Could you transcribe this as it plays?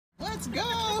Let's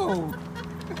go!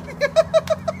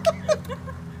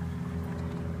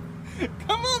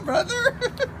 Come on, brother!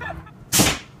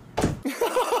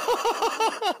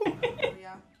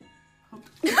 Yeah.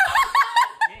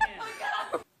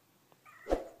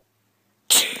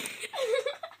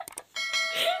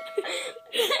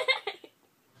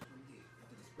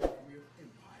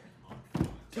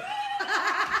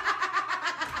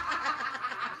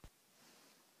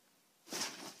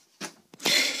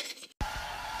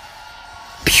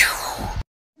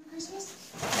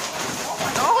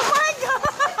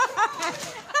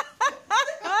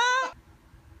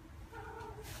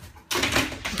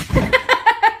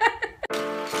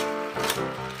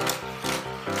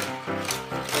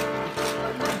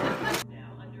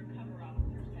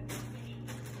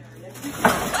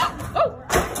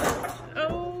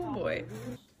 Oh boy.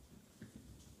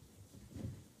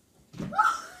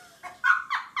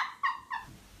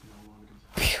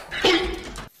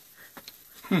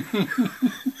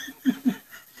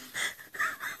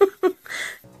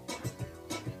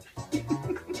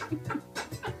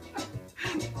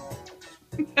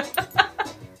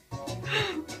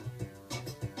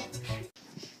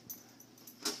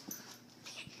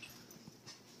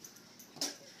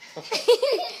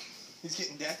 He's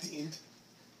getting that teamed.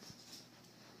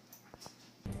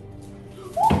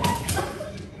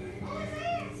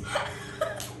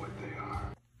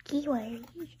 Keyword.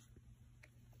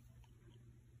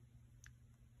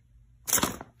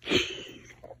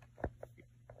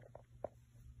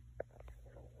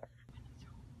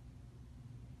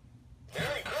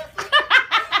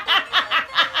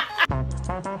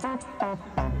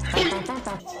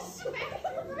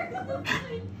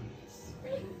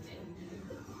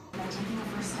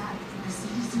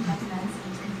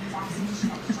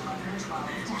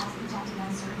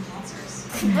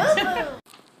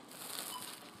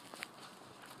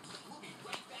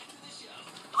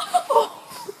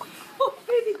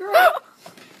 Baby girl.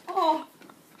 Oh,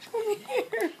 come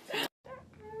here.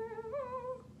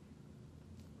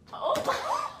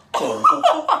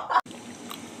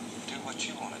 Do what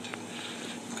you want to do.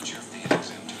 Put your feelings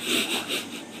into it.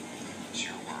 It's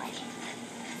your world.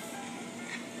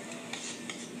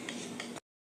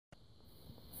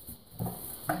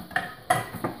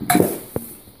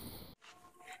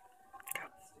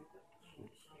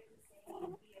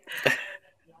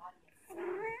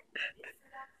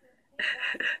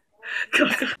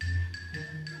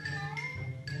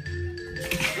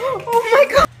 Oh my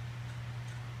god.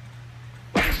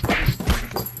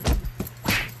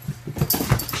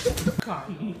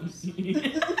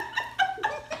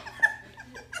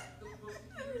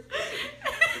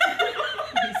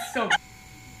 He's so.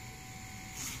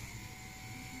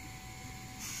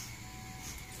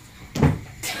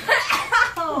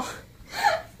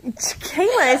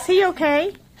 Kayla, is he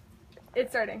okay?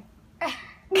 It's starting.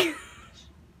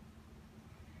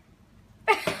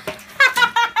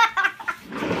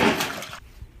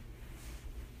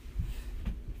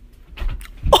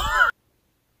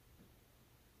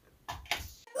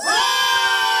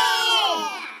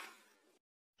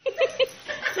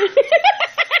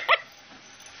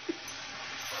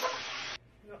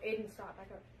 No, Aiden, stop. Back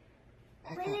up.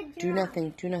 Do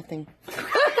nothing, do nothing.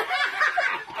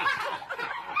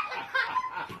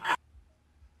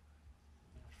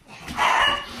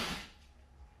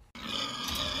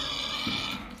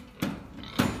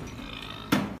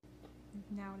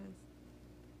 Now it is.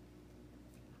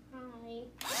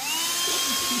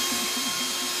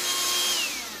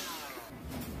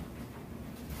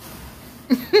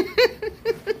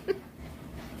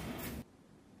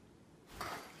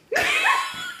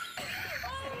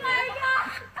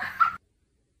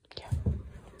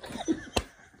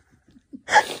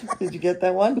 Did you get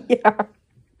that one? Yeah. Can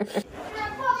I put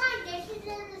my dishes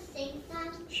in the sink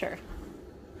then? Sure.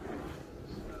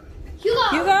 Hugo!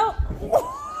 Hugo?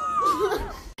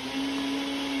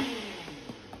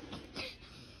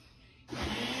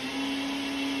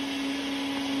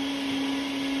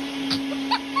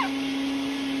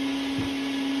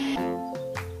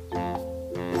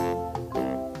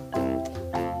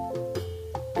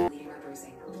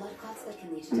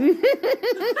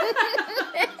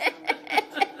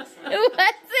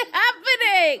 What's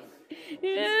happening?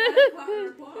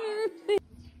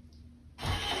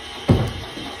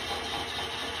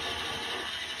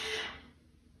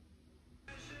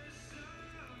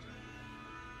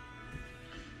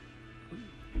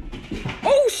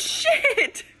 Oh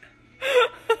shit!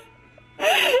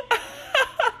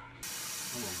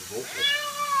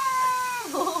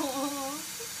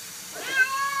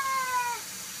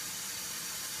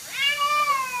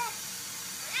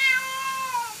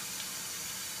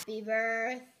 Happy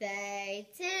birthday. birthday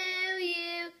to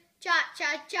you. Cha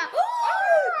cha cha.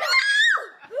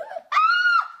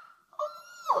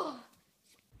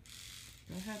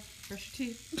 Go ahead, brush your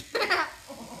teeth.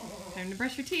 Time to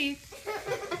brush your teeth.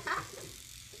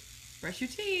 Brush your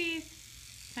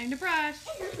teeth. Time to brush.